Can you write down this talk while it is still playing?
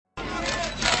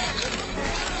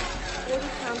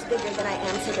pounds bigger than I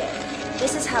am today.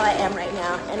 This is how I am right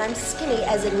now, and I'm skinny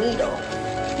as a needle.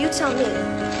 You tell me,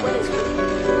 what is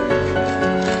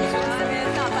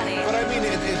But I mean,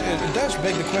 it does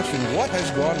beg the question, what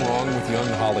has gone wrong with young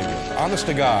Hollywood? Honest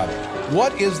to God,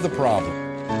 what is the problem?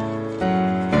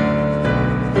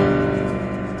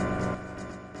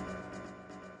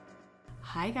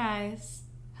 Hi guys.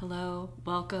 Hello,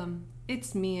 welcome.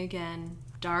 It's me again,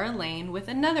 Dara Lane, with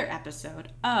another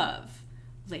episode of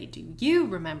Lay Do You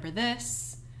Remember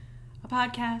This? A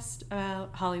podcast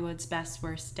about Hollywood's best,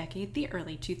 worst decade, the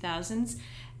early 2000s.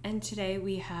 And today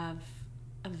we have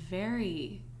a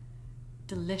very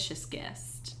delicious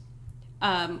guest.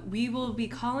 We will be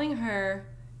calling her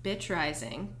Bitch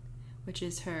Rising, which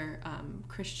is her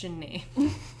Christian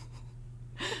name.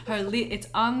 It's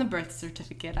on the birth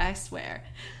certificate, I swear.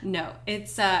 No,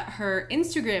 it's her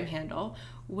Instagram handle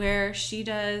where she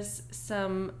does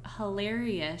some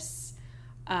hilarious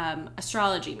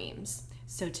astrology memes.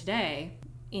 So today,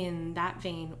 in that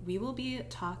vein, we will be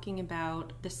talking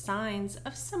about the signs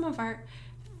of some of our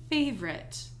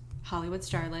favorite Hollywood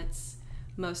starlets,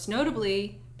 most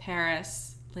notably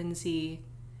Paris, Lindsay,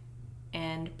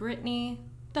 and Brittany,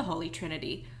 the Holy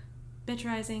Trinity. Bitch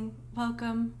Rising,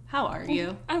 welcome. How are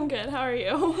you? I'm good. How are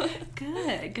you?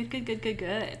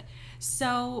 Good.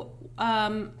 So,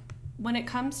 when it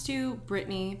comes to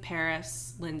Brittany,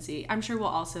 Paris, Lindsay, I'm sure we'll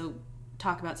also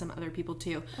talk about some other people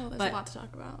too. Oh, there's a lot to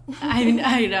talk about. I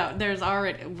know. We're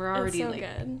already it's so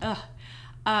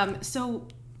like, good. So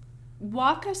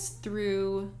walk us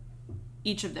through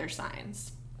each of their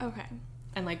signs. Okay.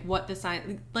 And like what the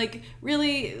sign, like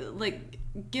really, like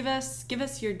give us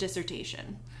your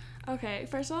dissertation. Okay.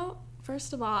 First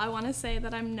of all, I want to say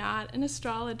that I'm not an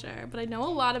astrologer, but I know a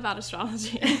lot about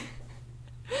astrology.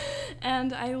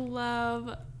 And I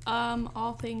love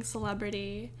all things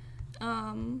celebrity.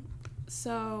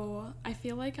 So I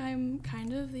feel like I'm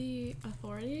kind of the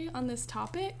authority on this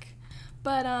topic.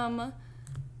 But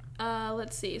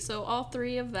let's see. So all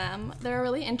three of them, they're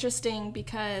really interesting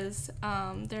because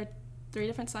they're three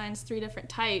different signs, three different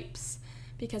types.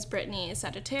 Because Brittany is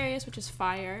Sagittarius, which is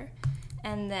fire,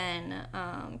 and then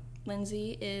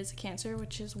Lindsay is Cancer,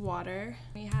 which is water.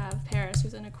 We have Paris,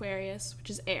 who's an Aquarius, which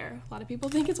is air. A lot of people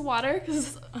think it's water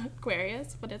because it's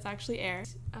Aquarius, but it's actually air.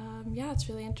 Yeah, it's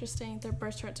really interesting. Their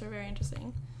birth charts are very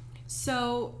interesting.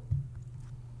 So,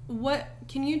 what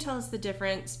can you tell us the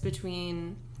difference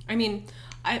between? I mean,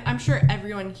 I'm sure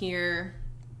everyone here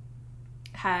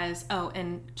has. Oh,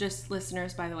 and just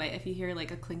listeners, by the way, if you hear like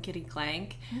a clinkety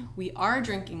clank, we are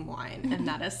drinking wine, and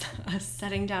that is us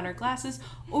setting down our glasses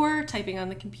or typing on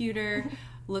the computer,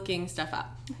 looking stuff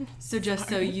up. So just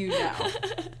so you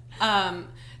know.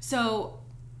 So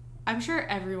I'm sure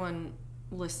everyone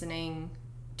listening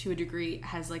to a degree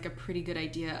has like a pretty good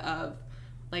idea of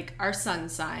like our sun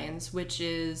signs, which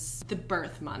is the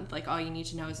birth month. Like all you need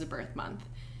to know is the birth month.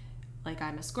 Like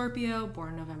I'm a Scorpio,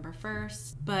 born November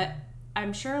 1st, but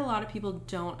I'm sure a lot of people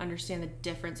don't understand the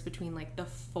difference between like the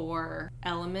four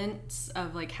elements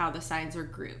of like how the signs are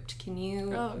grouped. Can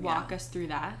you walk us through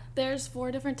that? There's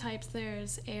four different types.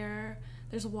 There's air,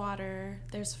 there's water,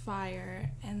 there's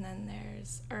fire, and then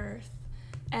there's earth.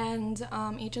 And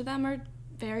each of them are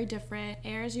very different.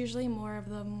 Air is usually more of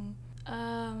them.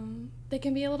 They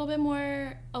can be a little bit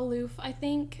more aloof, I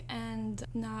think, and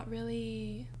not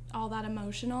really all that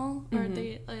emotional, or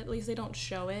at least they don't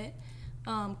show it.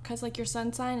 Because like your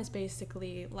sun sign is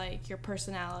basically like your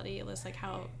personality, it's like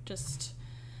how just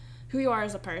who you are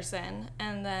as a person,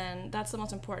 and then that's the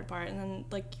most important part. And then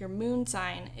like your moon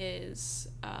sign is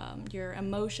your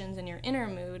emotions and your inner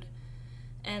mood,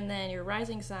 and then your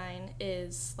rising sign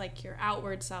is like your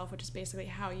outward self, which is basically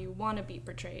how you want to be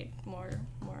portrayed, more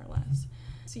or less.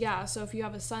 So yeah, so if you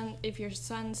have if your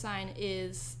sun sign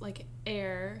is like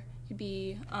air, you'd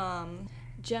be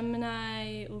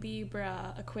Gemini,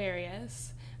 Libra,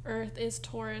 Aquarius. Earth is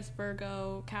Taurus,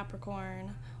 Virgo,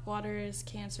 Capricorn. Water is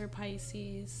Cancer,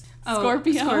 Pisces,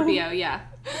 Scorpio, yeah.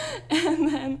 And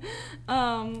then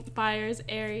fire is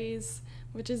Aries,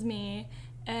 which is me,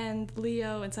 and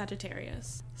Leo and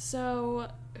Sagittarius. So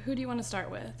who do you want to start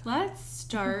with? Let's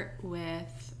start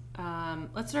with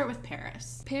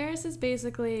Paris. Paris is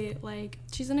basically like,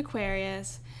 she's an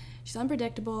Aquarius. She's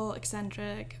unpredictable,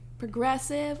 eccentric,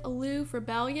 progressive, aloof,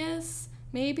 rebellious,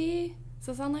 maybe? Does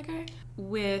that sound like her?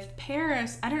 With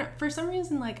Paris, I don't know, for some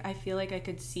reason, like, I feel like I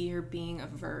could see her being a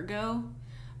Virgo,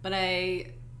 but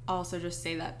I also just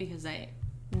say that because I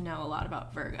know a lot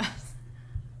about Virgos.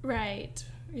 Right.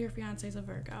 Your fiance's a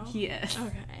Virgo. He is.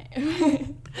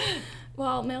 Okay.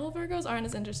 Well, male Virgos aren't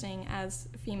as interesting as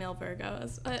female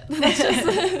Virgos. That's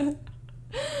just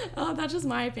That's just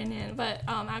my opinion. But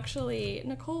actually,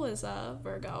 Nicole is a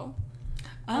Virgo.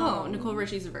 Oh, Nicole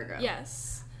Richie's a Virgo.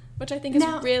 Yes. Which I think is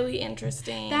really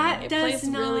interesting. That it does plays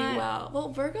not... really well. Well,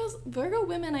 Virgo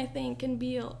women, I think, can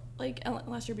be, like,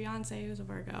 unless you're Beyonce, who's a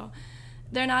Virgo,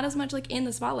 they're not as much, like, in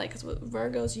the spotlight, because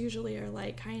Virgos usually are,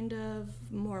 like, kind of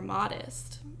more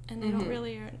modest, and they don't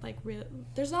really,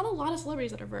 there's not a lot of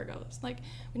celebrities that are Virgos. Like,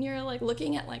 when you're, like,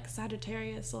 looking at, like,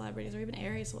 Sagittarius celebrities, or even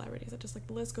Aries celebrities, it just, like,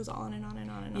 the list goes on and on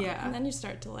and on and on. Yeah. And then you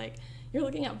start to, like, you're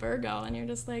looking at Virgo, and you're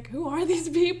just like, who are these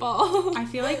people? I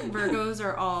feel like Virgos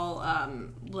are all,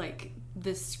 like,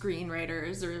 the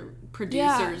screenwriters or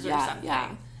producers or something.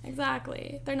 Yeah,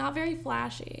 exactly. They're not very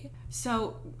flashy.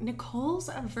 So, Nicole's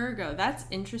a Virgo. That's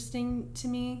interesting to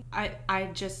me. I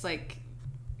just, like,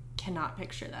 cannot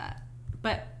picture that.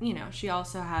 But, you know, she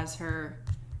also has her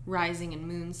rising and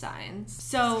moon signs.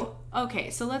 So, okay,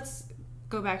 so let's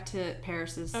go back to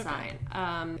Paris's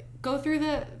sign. Go through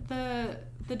the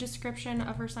description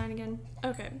of her sign again.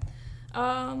 Okay.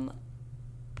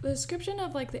 The description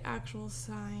of, like, the actual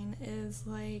sign is,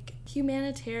 like,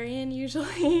 humanitarian,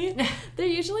 usually. They're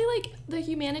usually, like, the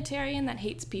humanitarian that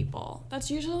hates people.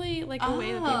 That's usually, like, the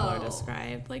way that people are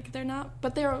described. Like, they're not,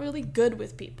 but they're really good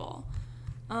with people.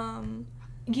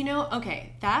 You know,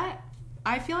 okay,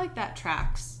 I feel like that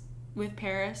tracks with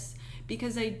Paris,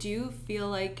 because I do feel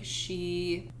like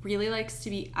she really likes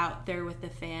to be out there with the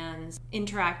fans,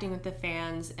 interacting with the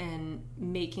fans and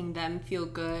making them feel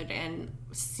good and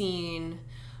seen.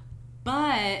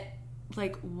 But,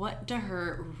 like, what do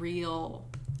her real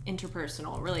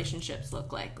interpersonal relationships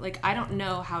look like? Like, I don't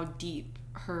know how deep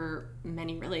her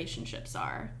many relationships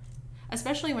are,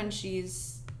 especially when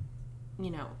she's,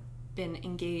 you know, been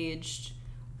engaged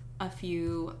a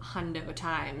few hundo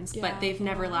times, but they've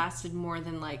never lasted more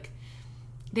than, like,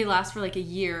 they last for, like, a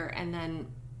year and then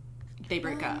they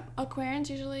break up. Aquarians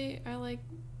usually are, like,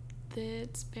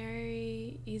 it's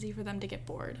very easy for them to get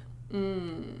bored.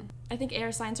 I think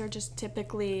air signs are just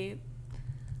typically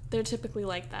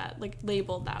like that, like,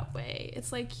 labeled that way.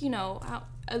 It's like, you know, how,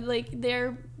 like,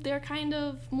 they're kind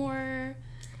of more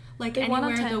like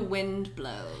anywhere the wind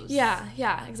blows.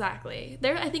 Yeah, exactly.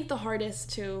 They're, I think, the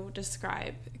hardest to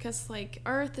describe, because, like,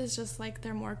 Earth is just, like,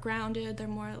 they're more grounded, they're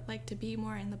more like to be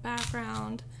more in the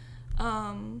background.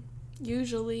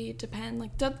 Usually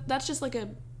that's just like a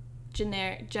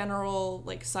general,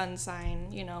 like, sun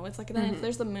sign, you know. It's like, then if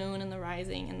there's the moon and the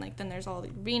rising, and, like, then there's all the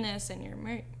Venus and your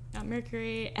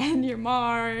Mercury and your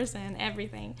Mars and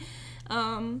everything.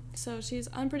 So she's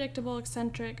unpredictable,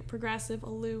 eccentric, progressive,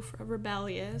 aloof,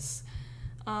 rebellious.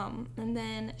 And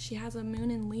then she has a moon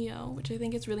in Leo, which I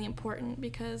think is really important,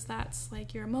 because that's,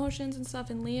 like, your emotions and stuff.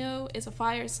 And Leo is a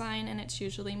fire sign, and it's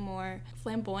usually more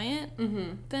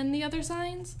flamboyant than the other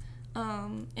signs.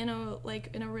 In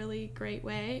a really great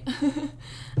way.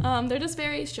 They're just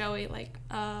very showy. Like,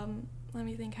 let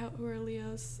me think, who are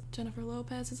Leos? Jennifer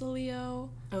Lopez is a Leo.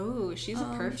 Oh, she's a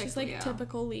perfect she's, like, Leo.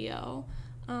 Typical Leo.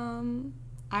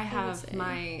 I have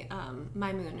my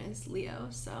moon is Leo,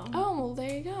 so. Oh, well,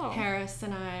 there you go. Paris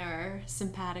and I are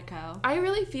simpatico. I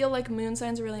really feel like moon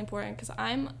signs are really important, because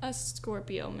I'm a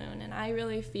Scorpio moon, and I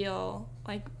really feel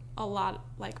like a lot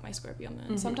like my Scorpio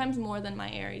moon, sometimes more than my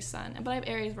Aries sun, but I have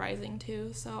Aries rising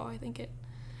too, so I think it.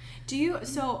 Do you?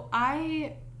 So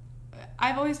I've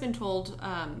always been told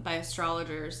by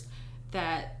astrologers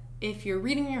that if you're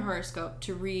reading your horoscope,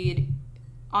 to read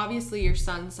obviously your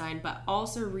sun sign, but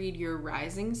also read your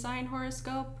rising sign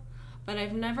horoscope. But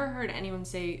I've never heard anyone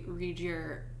say read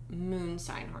your moon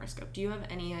sign horoscope. Do you have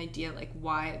any idea, like,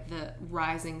 why the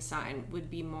rising sign would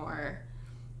be more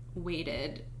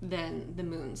weighted than the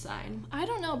moon sign? I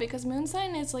don't know, because moon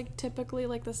sign is, like, typically,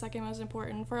 like, the second most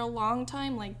important. For a long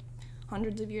time, like,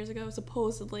 hundreds of years ago,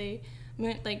 supposedly,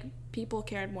 people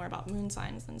cared more about moon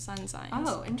signs than sun signs.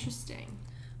 Oh, interesting.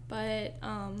 But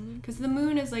because the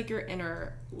moon is, like, your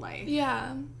inner life.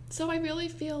 Yeah, so I really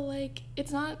feel like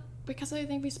it's not, because I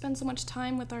think we spend so much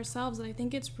time with ourselves, that I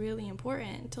think it's really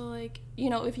important to, like, you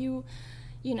know, if you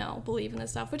believe in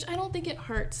this stuff, which I don't think it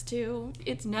hurts to.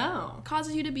 It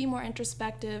causes you to be more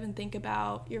introspective and think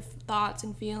about your thoughts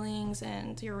and feelings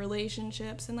and your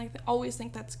relationships, and, like, always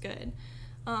think that's good.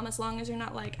 As long as you're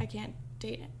not, like, I can't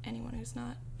date anyone who's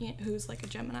not, who's, like, a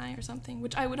Gemini or something,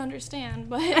 which I would understand,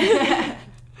 but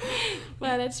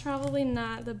but it's probably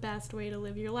not the best way to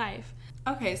live your life.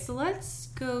 Okay, so let's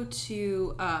go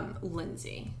to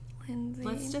Lindsay. Lindsay.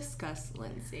 Let's discuss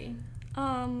Lindsay.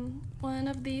 One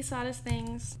of the saddest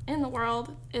things in the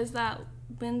world is that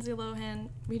Lindsay Lohan,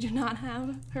 we do not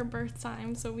have her birth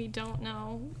time, so we don't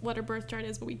know what her birth chart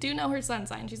is, but we do know her sun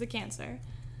sign. She's a Cancer.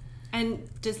 And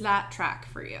does that track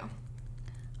for you?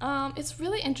 It's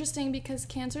really interesting because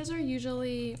cancers are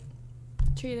usually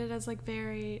treated as like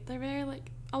they're very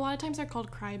like, a lot of times they're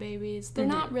called crybabies. They're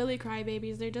not really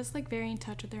crybabies. They're just like very in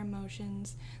touch with their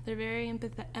emotions. They're very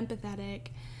empathetic.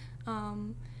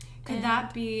 Could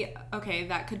that be, okay,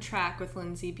 that could track with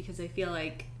Lindsay, because I feel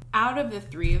like out of the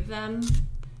three of them,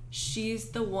 she's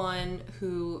the one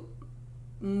who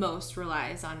most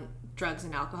relies on drugs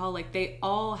and alcohol. Like, they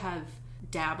all have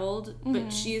dabbled,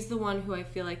 but she's the one who I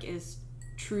feel like is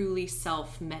truly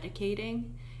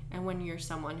self-medicating. And when you're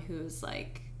someone who's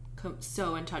like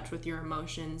so in touch with your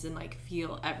emotions and like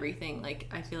feel everything, like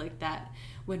I feel like that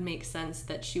would make sense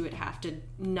that she would have to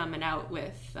numb it out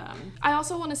with I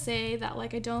also want to say that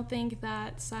like I don't think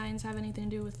that signs have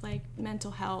anything to do with like mental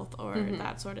health or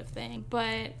that sort of thing,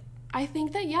 but I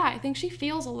think that I think she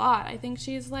feels a lot. I think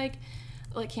she's like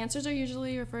cancers are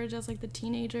usually referred to as like the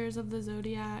teenagers of the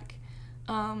zodiac.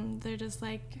 They're just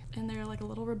like, and they're like a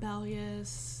little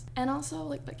rebellious, and also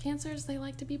like, but cancers, they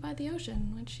like to be by the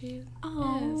ocean, which she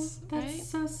is, that's right?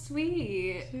 so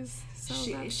sweet.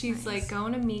 She's nice. Like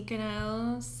going to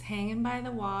Mykonos, hanging by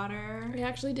the water. We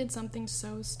actually did something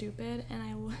so stupid, and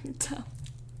I looked up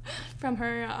from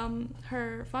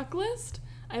her fuck list.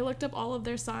 I looked up all of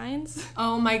their signs.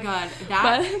 Oh my god,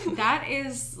 that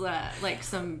is like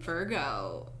some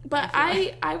Virgo. But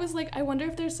I was like, I wonder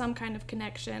if there's some kind of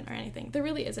connection or anything. There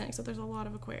really isn't, except there's a lot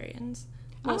of Aquarians.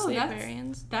 Mostly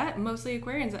Aquarians. Mostly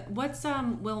Aquarians. What's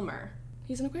Wilmer?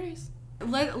 He's an Aquarius.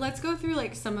 Let's go through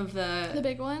like some of the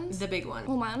big ones. The big ones.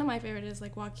 Well, one of my favorite is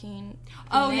like Joaquin.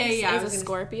 Oh yeah. He's a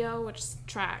Scorpio, which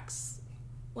tracks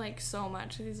like so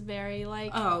much. He's very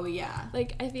like, oh yeah,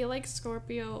 like I feel like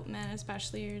Scorpio men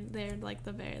especially, they're like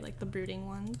the very like the brooding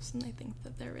ones, and I think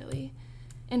that they're really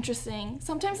interesting.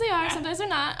 Sometimes they are, sometimes they're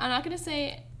not. I'm not gonna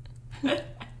say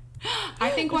I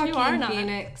think Joaquin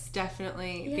Phoenix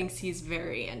definitely thinks he's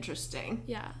very interesting.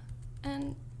 Yeah.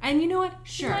 And you know what?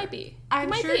 Sure. He might be.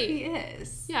 I'm sure he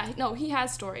is. Yeah, no, he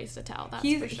has stories to tell, that's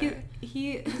for sure.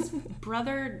 His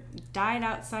brother died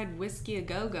outside Whiskey A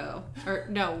Go-Go. Or,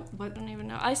 no, what? I don't even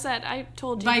know. I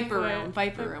told you Viper Room.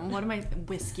 What am I?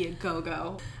 Whiskey A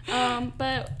Go-Go.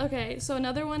 But, okay, so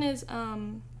another one is, Zac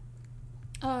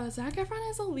Efron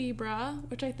is a Libra,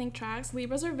 which I think tracks.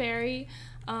 Libras are they're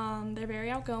very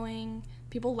outgoing.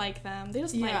 People like them. They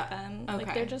just like them. Okay.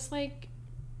 Like, they're just like,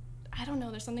 I don't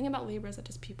know, there's something about Libras that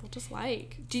just people just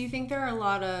like. Do you think there are a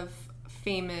lot of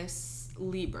famous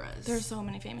Libras? There's so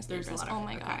many famous Libras. Oh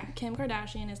my god. Kim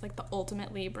Kardashian is like the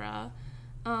ultimate Libra.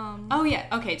 Oh yeah.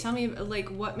 Okay, tell me like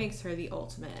what makes her the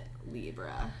ultimate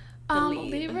Libra?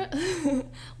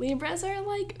 Libras are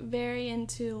like very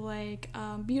into like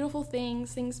beautiful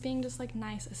things being just like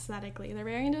nice aesthetically. They're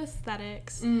very into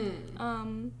aesthetics. They're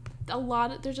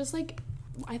just like,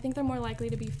 I think they're more likely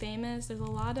to be famous. There's a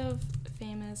lot of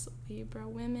famous Libra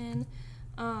women,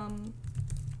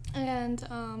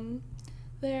 and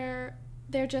they're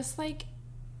just like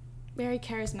very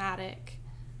charismatic.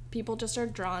 People just are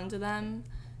drawn to them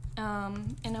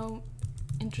in a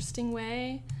interesting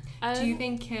way. Do you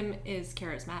think Kim is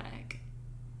charismatic?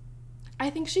 I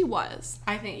think she was.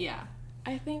 I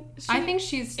think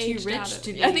she's too rich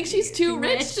to be. I think she's too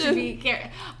rich to be.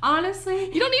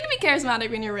 Honestly, you don't need to be charismatic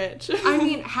when you're rich. I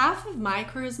mean, half of my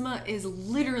charisma is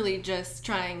literally just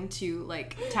trying to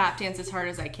like tap dance as hard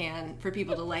as I can for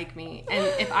people to like me. And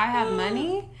if I have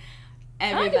money,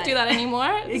 everybody. I don't do that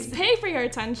anymore. Just pay for your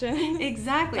attention.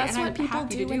 Exactly. That's and what people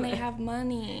do when they have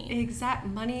money.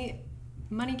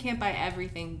 Money can't buy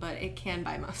everything, but it can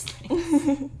buy most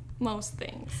things. Most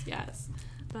things, yes.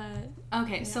 But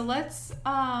okay, so let's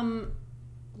move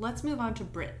on to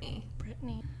Brittany.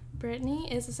 Brittany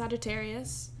is a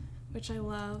Sagittarius, which I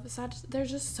love.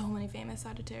 There's just so many famous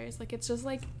Sagittarius. Like it's just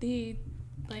like the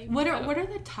like. What are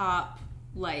the top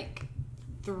like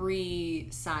 3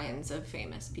 signs of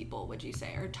famous people? Would you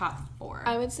say, or top 4?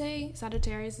 I would say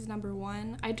Sagittarius is number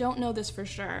 1. I don't know this for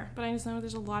sure, but I just know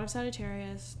there's a lot of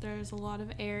Sagittarius. There's a lot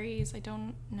of Aries. I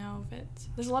don't know if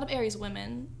there's a lot of Aries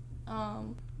women.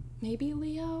 Maybe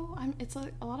Leo. It's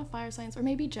a lot of fire signs, or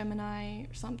maybe Gemini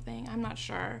or something. I'm not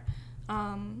sure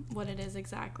what it is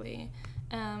exactly.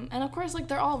 And of course, like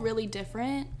they're all really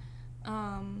different,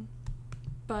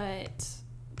 but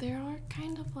they are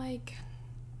kind of like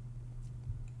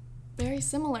very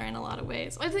similar in a lot of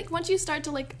ways. I think once you start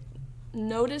to like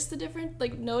notice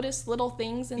notice little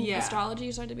things in astrology,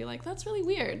 you start to be like, that's really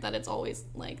weird that it's always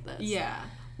like this. Yeah.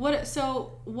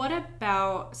 What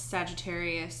about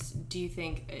Sagittarius do you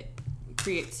think it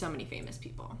creates so many famous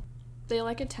people? They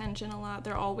like attention a lot.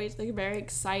 They're very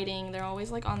exciting. They're always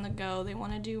like on the go. They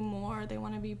want to do more. They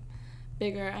want to be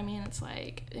bigger. I mean, it's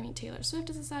like, Taylor Swift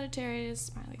is a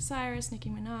Sagittarius, Miley Cyrus, Nicki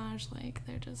Minaj, like,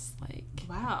 they're just, like...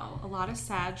 Wow, a lot of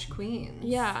Sag queens.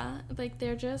 Yeah, like,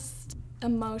 they're just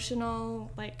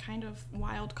emotional, like, kind of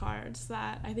wild cards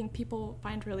that I think people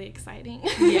find really exciting.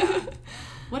 Yeah.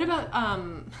 What about,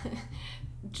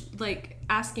 like,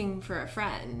 asking for a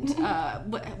friend?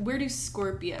 Where do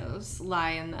Scorpios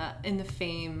lie in the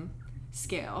fame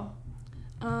scale?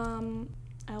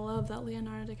 I love that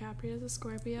Leonardo DiCaprio is a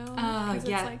Scorpio. Yeah. It's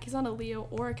like he's not a Leo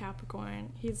or a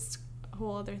Capricorn. He's a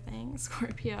whole other thing,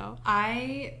 Scorpio.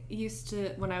 I used to,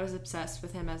 when I was obsessed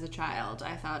with him as a child,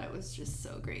 I thought it was just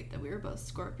so great that we were both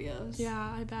Scorpios.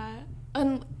 Yeah, I bet.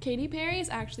 And Katy Perry is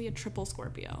actually a triple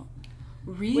Scorpio.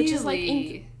 Really? Which is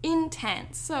like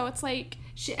intense. So it's like...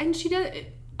 She does...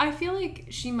 I feel like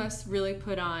she must really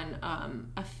put on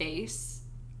a face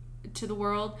to the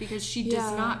world, because she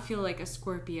does not feel like a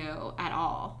Scorpio at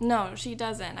all. No, she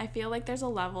doesn't. I feel like there's a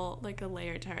level, like a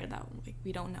layer to her that like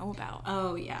we don't know about.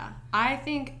 Oh yeah. I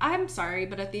think, I'm sorry,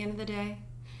 but at the end of the day,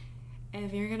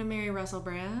 if you're gonna marry Russell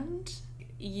Brand,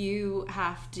 you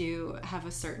have to have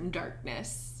a certain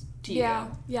darkness to you.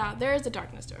 Yeah, there is a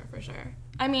darkness to her for sure.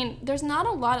 I mean, there's not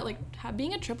a lot of, like,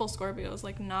 being a triple Scorpio is,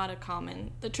 like, not a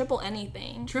common, the triple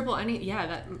anything.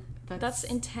 That's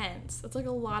intense. That's, like,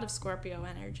 a lot of Scorpio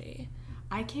energy.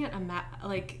 I can't imagine,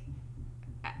 like,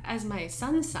 as my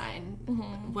sun sign,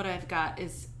 what I've got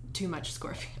is too much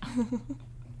Scorpio.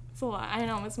 It's a lot. I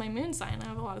know, it's my moon sign. I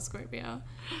have a lot of Scorpio.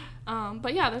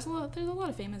 But yeah, there's a lot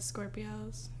of famous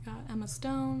Scorpios. Got Emma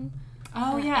Stone.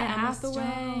 Oh yeah, Anne Emma Hathaway,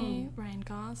 Stone. Ryan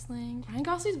Gosling. Ryan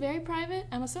Gosling's very private.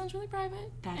 Emma Stone's really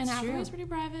private. That's Anne Hathaway's pretty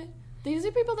private. These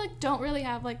are people that don't really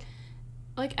have like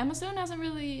Emma Stone hasn't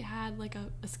really had like a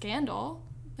scandal.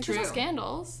 Like there's no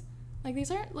scandals. Like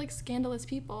these aren't like scandalous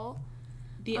people.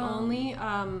 The only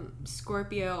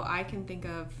Scorpio I can think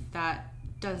of that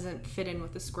doesn't fit in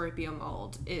with the Scorpio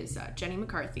mold is Jenny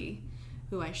McCarthy,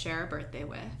 who I share a birthday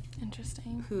with.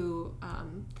 Interesting. Who,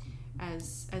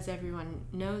 as everyone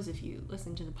knows if you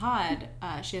listen to the pod,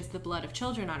 she has the blood of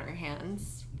children on her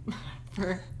hands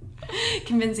for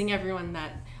convincing everyone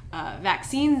that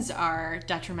vaccines are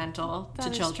detrimental to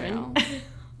children.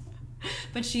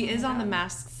 But she is on The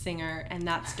Masked Singer, and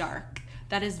that's dark.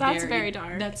 That's very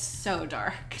dark. That's so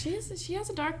dark. She has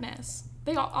a darkness.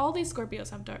 All these Scorpios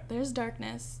have dark. There's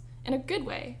darkness in a good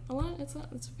way.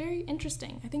 It's very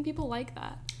interesting. I think people like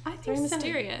that. It's very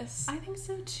mysterious. I think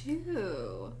so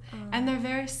too. And they're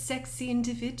very sexy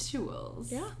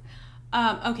individuals. Yeah.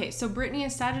 Okay, so Brittany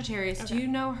is Sagittarius. Okay. Do you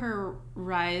know her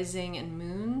rising and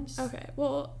moons? Okay.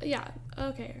 Well, yeah.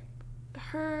 Okay.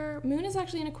 Her moon is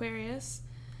actually in Aquarius,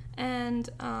 and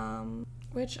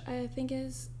which I think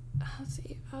is, let's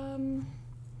see.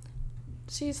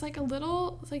 She's like a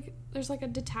little, it's like there's like a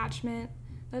detachment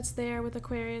that's there with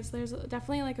Aquarius. There's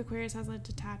definitely like Aquarius has a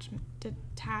detached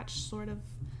sort of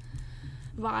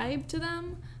vibe to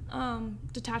them,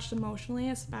 detached emotionally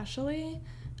especially.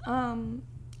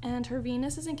 And her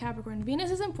Venus is in Capricorn.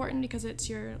 Venus is important because it's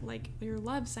your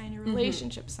love sign, your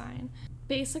relationship sign.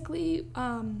 Basically,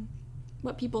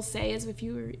 what people say is if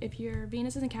your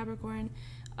Venus is in Capricorn,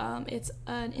 it's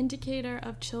an indicator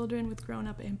of children with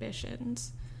grown-up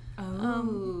ambitions.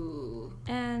 Oh.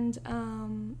 And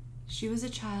she was a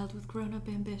child with grown-up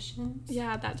ambitions.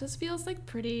 Yeah, that just feels like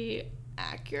pretty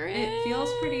accurate. It feels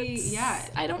pretty, yeah.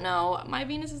 I don't know. My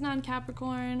Venus is not in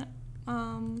Capricorn.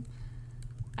 I'm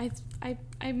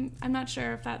not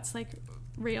sure if that's like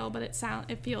real, but it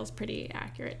feels pretty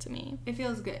accurate to me. It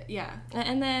feels good, yeah.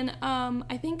 And then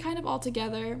I think kind of all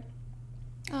together,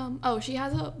 she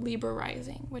has a Libra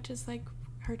rising, which is like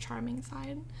her charming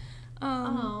side.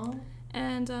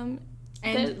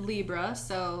 And Libra,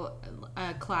 so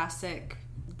a classic,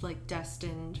 like,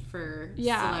 destined for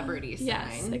celebrity sign.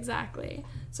 Yes, exactly.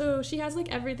 So she has, like,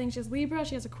 everything. She has Libra,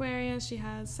 she has Aquarius, she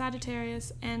has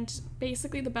Sagittarius, and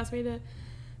basically the best way to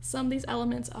sum these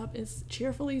elements up is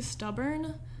cheerfully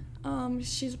stubborn.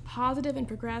 She's positive and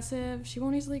progressive. She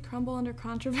won't easily crumble under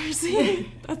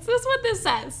controversy. That's just what this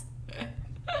says.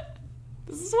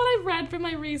 This is what I've read from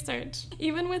my research.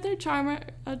 Even with her charm,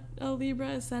 a Libra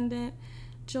ascendant,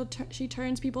 she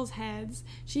turns people's heads.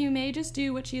 She may just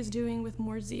do what she is doing with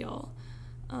more zeal.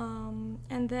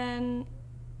 And then,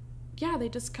 they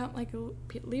just come, like,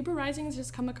 Libra risings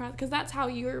just come across, because that's how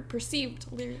you're perceived,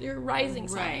 your rising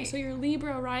sign. So your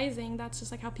Libra rising, that's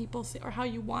just like how people see, or how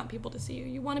you want people to see you.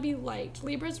 You want to be liked.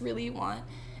 Libras really want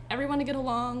everyone to get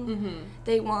along. Mm-hmm.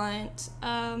 They want,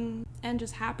 and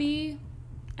just happy.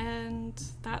 And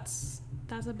that's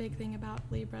a big thing about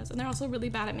Libras. And they're also really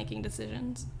bad at making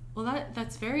decisions. Well,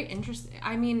 that's very interesting.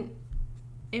 I mean,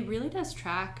 it really does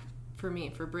track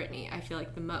for Brittany, I feel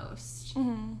like the most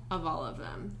of all of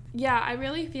them. Yeah, I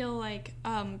really feel like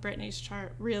Brittany's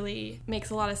chart really makes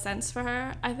a lot of sense for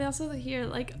her. I also hear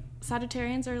like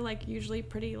Sagittarians are like usually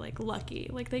pretty like lucky.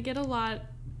 Like they get a lot,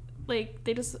 like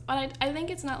they just, I think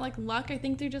it's not like luck. I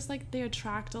think they're just like they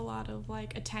attract a lot of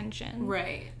like attention.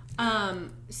 Right.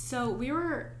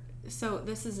 So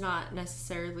this is not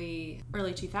necessarily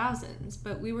early 2000s,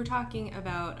 but we were talking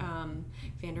about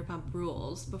Vanderpump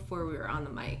Rules before we were on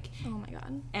the mic. Oh my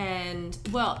god. And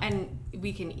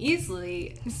we can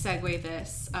easily segue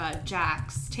this.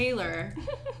 Jax Taylor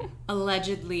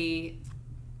allegedly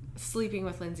sleeping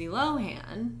with Lindsay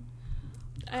Lohan.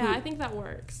 Yeah, I think that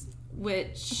works.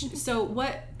 So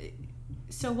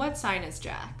what sign is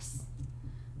Jax?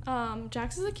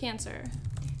 Jax is a Cancer.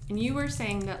 And you were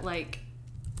saying that like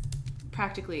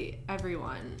practically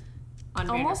everyone on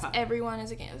almost Vanderpump. Everyone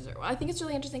is a Cancer. I think it's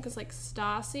really interesting because like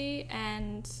Stassi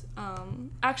and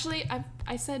actually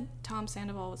I said Tom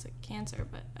Sandoval was a Cancer,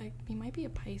 but he might be a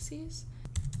Pisces.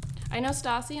 I know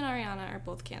Stassi and Ariana are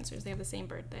both Cancers. They have the same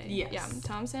birthday. Yes. Yeah.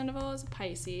 Tom Sandoval is a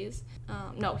Pisces.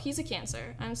 No, he's a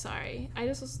Cancer. I'm sorry.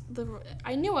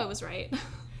 I knew I was right.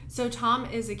 So Tom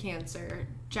is a Cancer.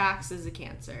 Jax is a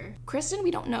Cancer. Kristen,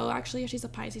 we don't know actually if she's a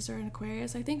Pisces or an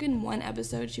Aquarius. I think in one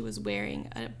episode she was wearing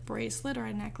a bracelet or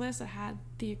a necklace that had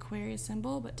the Aquarius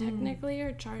symbol, but technically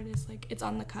her chart is like it's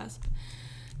on the cusp.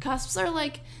 Cusps are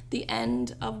like the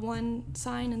end of one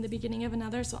sign and the beginning of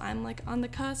another, so I'm like on the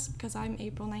cusp because I'm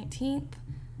April 19th,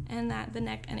 and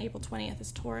and April 20th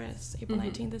is Taurus. April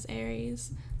 19th is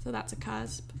Aries, so that's a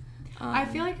cusp. I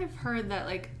feel like I've heard that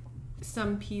like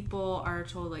some people are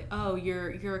told like, oh,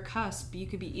 you're a cusp, you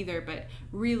could be either, but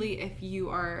really if you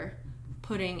are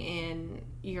putting in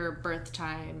your birth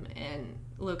time and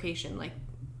location, like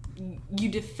you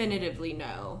definitively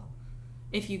know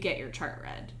if you get your chart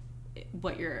read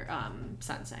what your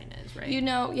sun sign is, right? You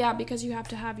know, yeah, because you have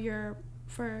to have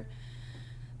for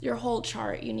your whole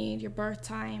chart, you need your birth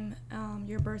time,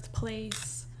 your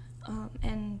birthplace,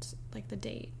 and like the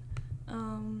date.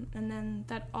 And then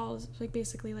that all is like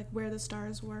basically like where the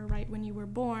stars were right when you were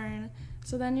born.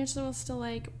 So then you're supposed to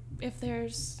like, if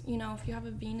there's, you know, if you have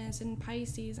a Venus in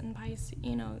Pisces and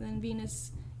you know, then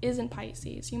Venus is in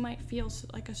Pisces, you might feel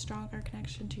like a stronger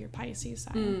connection to your Pisces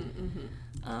sign.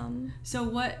 So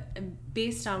what,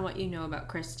 based on what you know about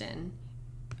Kristen,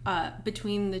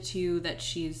 between the two that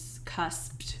she's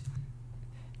cusped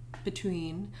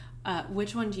between,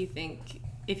 which one do you think,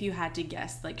 if you had to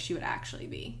guess, like she would actually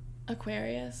be?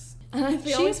 Aquarius. And I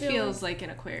she feels like an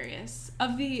Aquarius.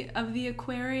 Of the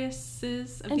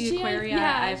Aquariuses, of the Aquaria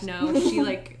I've known,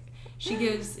 she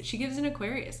gives an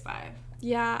Aquarius vibe.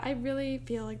 Yeah, I really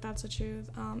feel like that's the truth.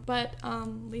 But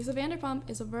Lisa Vanderpump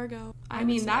is a Virgo. I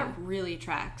mean, that really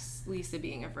tracks Lisa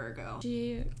being a Virgo.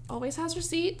 She always has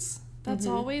receipts. That's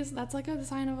that's like a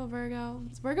sign of a Virgo.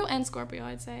 It's Virgo and Scorpio,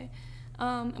 I'd say.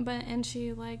 And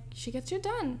she gets shit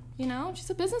done, you know?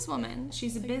 She's a businesswoman.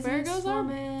 She's a like,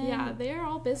 businesswoman. Yeah, they're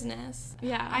all business.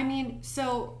 Yeah. I mean,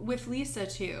 so with Lisa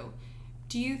too,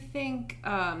 do you think,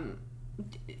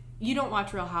 you don't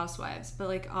watch Real Housewives, but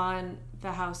like on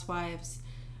The Housewives,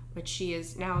 which she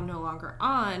is now no longer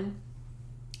on,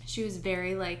 she was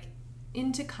very like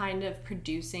into kind of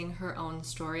producing her own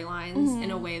storylines in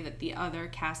a way that the other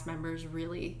cast members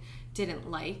really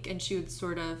didn't like, and she would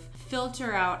sort of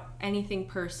filter out anything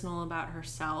personal about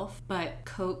herself but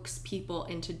coax people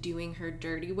into doing her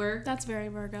dirty work. That's very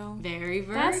Virgo. Very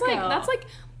Virgo.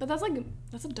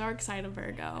 That's a dark side of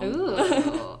Virgo.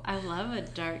 Ooh, I love a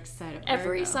dark side of Virgo.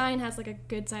 Every sign has like a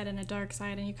good side and a dark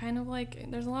side, and you kind of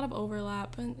like, there's a lot of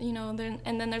overlap, and you know, then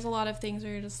there's a lot of things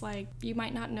where you're just like, you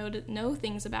might not know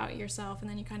things about yourself, and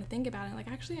then you kind of think about it like,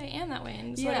 actually I am that way,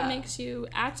 and sort of makes you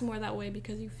act more that way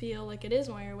because you feel like it is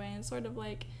more your way, and sort of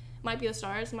like, might be the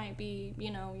stars, might be, you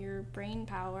know, your brain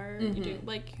power, you do,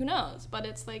 like, who knows, but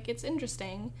it's like, it's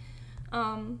interesting.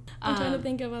 I'm trying to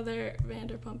think of other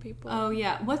Vanderpump people. Oh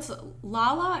yeah,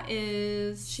 Lala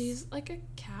is? She's like a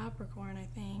Capricorn, I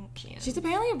think. Yes. She's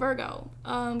apparently a Virgo.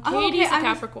 Katie's a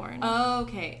Capricorn.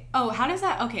 Okay. Oh, how does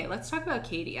that? Okay, let's talk about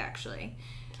Katie actually.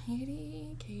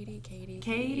 Katie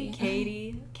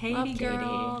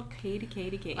girl.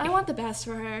 Katie. I want the best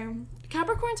for her.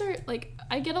 Capricorns are like,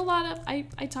 I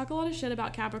talk a lot of shit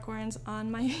about Capricorns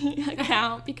on my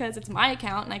account because it's my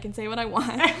account and I can say what I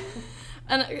want.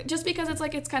 And just because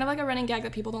it's kind of like a running gag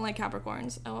that people don't like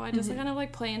Capricorns. Oh, I just kind of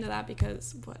like play into that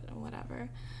because whatever.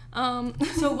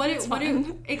 So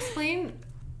explain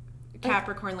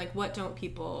Capricorn, like what do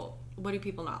people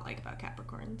not like about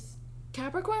Capricorns?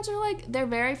 Capricorns are like, they're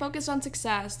very focused on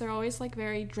success. They're always like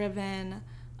very driven.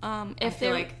 I If feel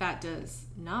they're like that does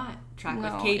not track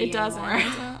no, with Katie it doesn't.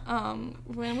 anymore.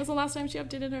 When was the last time she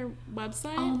updated her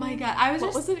website? Oh my god, I was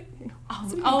What just was it?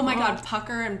 oh my god,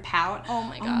 pucker and pout. Oh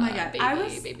my god.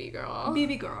 Baby girl.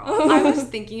 Baby girl. I was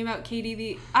thinking about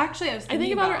Katie I was I thinking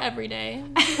think about her every day.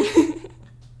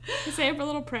 Say a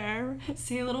little prayer.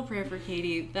 Say a little prayer for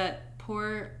Katie, that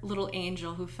poor little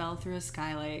angel who fell through a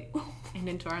skylight and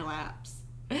into our laps.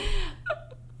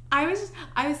 I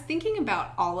was thinking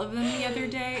about all of them the other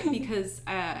day because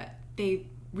they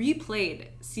replayed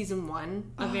season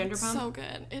 1 of Vanderpump. It's so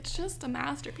good. It's just a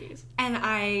masterpiece. And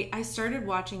I started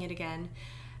watching it again,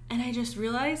 and I just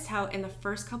realized how in the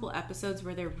first couple episodes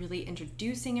where they're really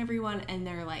introducing everyone and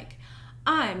they're like,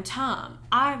 I'm Tom,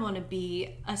 I want to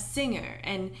be a singer.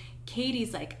 And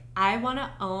Katie's like, I want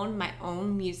to own my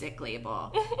own music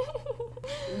label.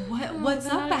 What's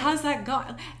up? How's that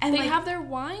going? And They have their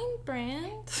wine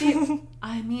brand.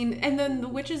 I mean, and then the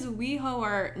witches of WeHo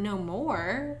are no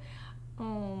more.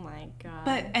 Oh my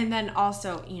god. And then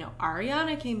also, you know,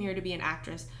 Ariana came here to be an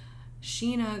actress.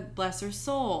 Sheena, bless her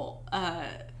soul,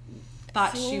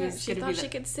 thought she was going to be she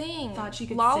could sing. Thought she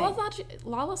could Lala sing.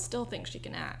 Lala still thinks she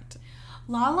can act.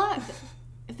 Lala,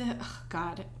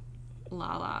 God,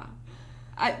 Lala.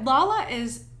 Lala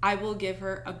is, I will give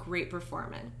her a great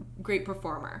performer.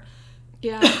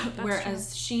 Yeah, that's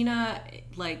Whereas Sheena,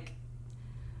 like,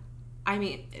 I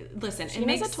mean, listen, it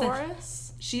makes a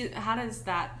Taurus. sense. How does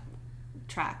that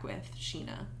track with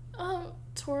Sheena?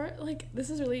 Taurus, like, this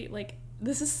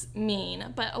is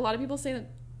mean, but a lot of people say that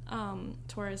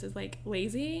Taurus is like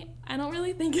lazy. I don't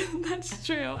really think that's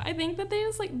true. I think that they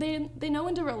just like they know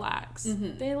when to relax.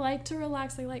 Mm-hmm. They like to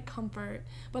relax. They like comfort,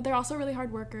 but they're also really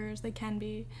hard workers. They can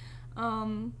be.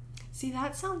 See,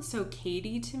 that sounds so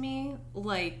Katie to me.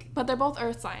 Like, but they're both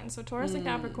Earth signs. So Taurus and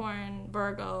Capricorn,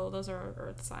 Virgo, those are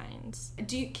Earth signs.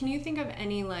 Can you think of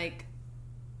any like?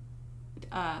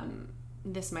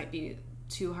 This might be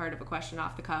too hard of a question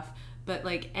off the cuff, but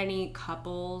like any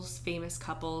famous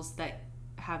couples that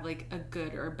have like a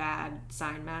good or bad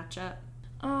sign matchup?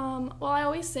 Well, I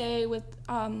always say with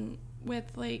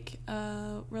like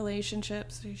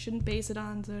relationships, you shouldn't base it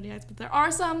on zodiacs, but there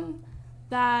are some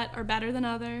that are better than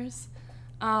others.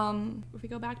 If we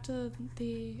go back to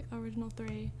the original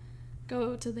 3,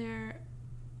 go to their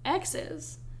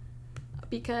exes,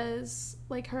 because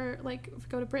if we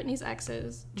go to Britney's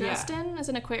exes, Justin is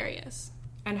an Aquarius.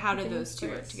 And how did those two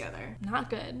work together? Not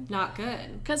good. Not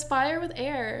good. Because fire with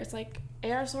air, it's like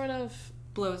air sort of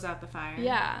blows out the fire.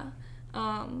 Yeah.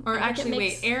 Or actually,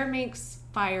 wait, air makes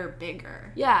fire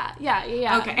bigger. Yeah.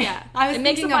 Okay. Yeah. I was it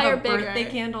makes thinking the fire of a bigger. birthday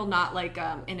candle, not like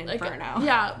an inferno.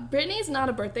 Yeah, Brittany's not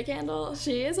a birthday candle.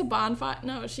 She is a bonfire.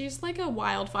 No, she's like a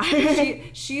wildfire.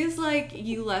 She's like,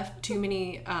 you left too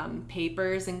many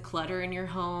papers and clutter in your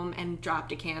home and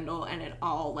dropped a candle and it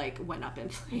all like went up in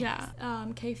flames. Yeah.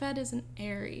 K-Fed is an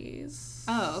Aries.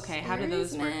 Oh, okay. How do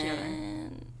those work together?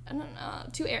 I don't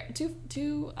know.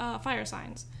 Two fire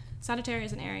signs.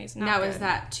 Sagittarius and Aries. Now, good. Is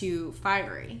that too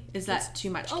fiery? Is that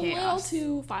too much chaos? A little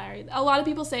too fiery. A lot of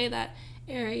people say that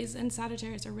Aries and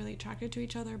Sagittarius are really attracted to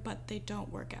each other, but they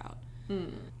don't work out.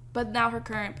 But now her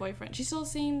current boyfriend, she's still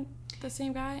seeing the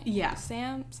same guy? Yeah.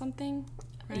 Sam something?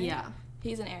 Right? Yeah.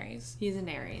 He's an Aries.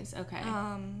 Okay.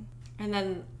 And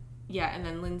then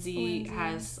Lindsay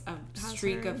has a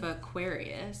streak of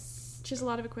Aquarius. She has a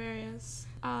lot of Aquarius.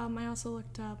 I also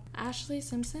looked up Ashley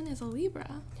Simpson is a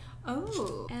Libra.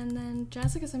 Oh. And then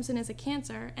Jessica Simpson is a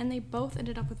Cancer, and they both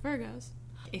ended up with Virgos.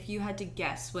 If you had to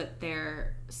guess what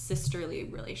their sisterly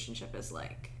relationship is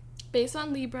like. Based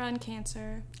on Libra and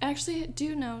Cancer. I actually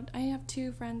do know, I have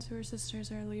 2 friends who are sisters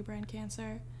who are Libra and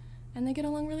Cancer, and they get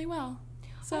along really well.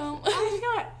 So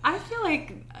I feel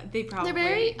like they probably...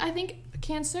 They're I think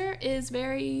Cancer is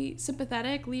very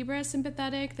sympathetic. Libra is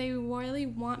sympathetic. They really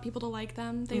want people to like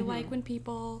them. They like when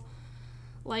people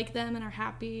like them and are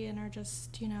happy and are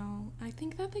just, I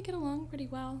think that they get along pretty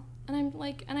well. And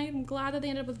I'm glad that they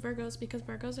ended up with Virgos, because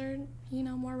Virgos are,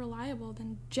 more reliable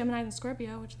than Gemini and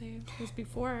Scorpio, which they was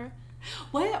before.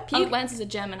 What? Pete Wentz is a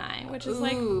Gemini, which is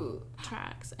like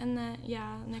tracks. And then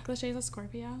Nick Lachey's a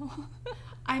Scorpio.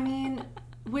 I mean,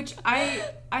 which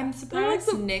I'm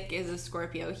surprised Nick is a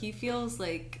Scorpio. He feels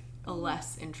like a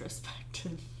less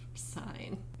introspective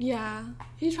sign. Yeah,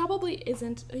 he probably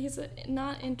isn't. He's a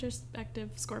not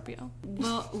introspective Scorpio.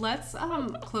 Well, let's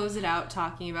close it out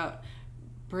talking about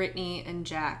Brittany and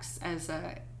Jax as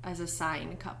a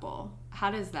sign couple.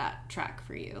 How does that track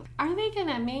for you? Are they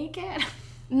gonna make it?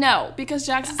 No, because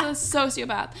Jax is a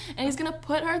sociopath and he's gonna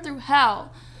put her through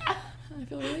hell. I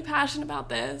feel really passionate about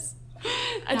this.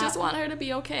 I just want her to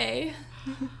be okay.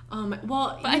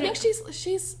 Well, but I think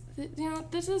she's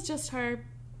this is just her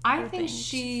I or think things.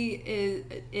 she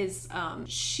is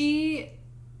she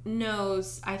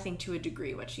knows, I think, to a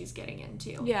degree what she's getting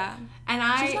into. Yeah.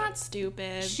 And She's not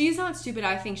stupid. She's not stupid.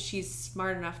 I think she's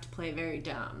smart enough to play very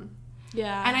dumb.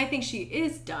 Yeah. And I think she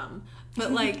is dumb.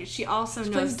 But, like, she also knows...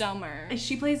 plays dumber.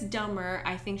 She plays dumber.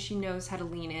 I think she knows how to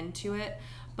lean into it.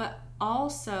 But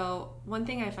also, one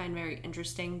thing I find very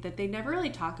interesting that they never really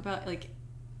talk about, like,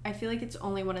 I feel like it's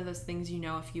only one of those things you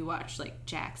know if you watch, like,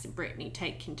 Jax and Brittany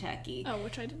Take Kentucky. Oh,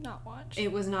 which I did not watch.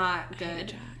 It was not I hate good.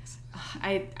 Jax.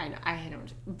 I know, I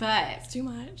don't. But It's too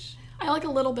much. I like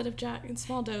a little bit of Jax in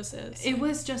small doses. it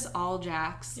was just all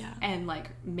Jax Yeah. and, like,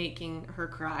 making her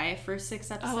cry for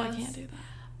 6 episodes. Oh, I can't do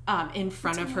that. In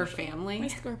front It's of her emotional. family. My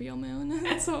Scorpio moon.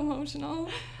 It's so emotional.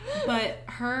 But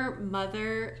her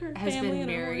mother Her has family been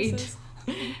and her married. horses.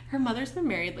 Her mother's been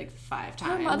married like 5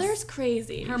 times. Her mother's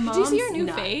crazy. Her Did mom's you see her new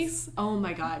nuts. face? Oh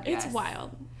my god, yes. It's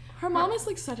wild. Her mom is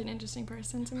like such an interesting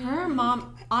person to me. Her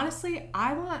mom, honestly,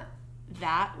 I want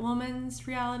that woman's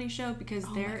reality show because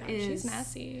Oh there my God, is. she's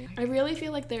messy. I really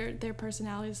feel like their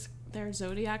personalities, their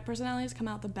zodiac personalities, come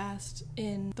out the best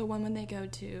in the one when they go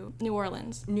to New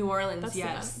Orleans. New Orleans, That's the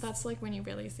yes. best. That's like when you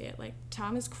really see it. Like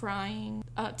Tom is crying,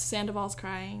 Sandoval's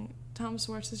crying. Tom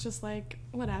Schwartz is just like,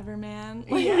 whatever, man.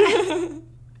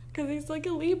 Because he's like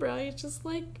a Libra. He just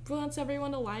like wants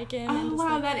everyone to like him. Oh and just,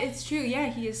 wow, like, that is true. Yeah,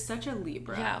 he is such a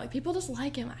Libra. yeah, like people just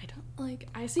like him. I don't like.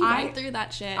 I see right through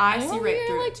that shit. I see don't right hear,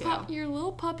 through like, it, too. Your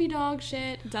little puppy dog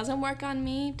shit doesn't work on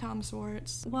me, Tom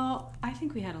Schwartz. Well, I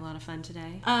think we had a lot of fun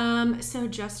today. So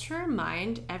just to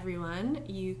remind everyone,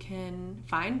 you can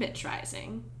find Bitch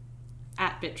Rising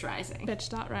at Bitch Rising.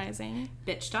 Bitch.rising.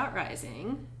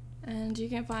 Bitch.rising. And you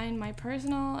can find my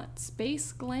personal at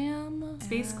Space Glam.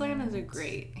 Space Glam is a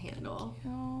great handle.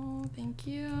 Oh, thank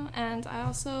you. And I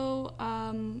also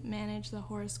manage the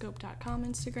horoscope.com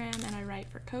Instagram, and I write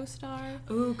for CoStar.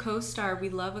 Ooh, co-star. We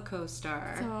love a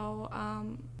co-star. So,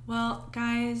 Well,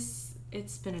 guys,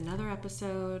 it's been another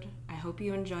episode. I hope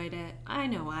you enjoyed it. I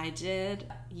know I did.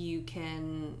 You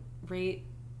can rate,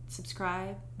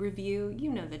 subscribe, review.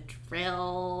 You know the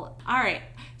drill. All right.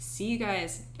 See you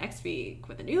guys next week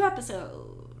with a new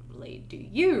episode. Do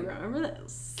you remember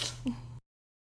this?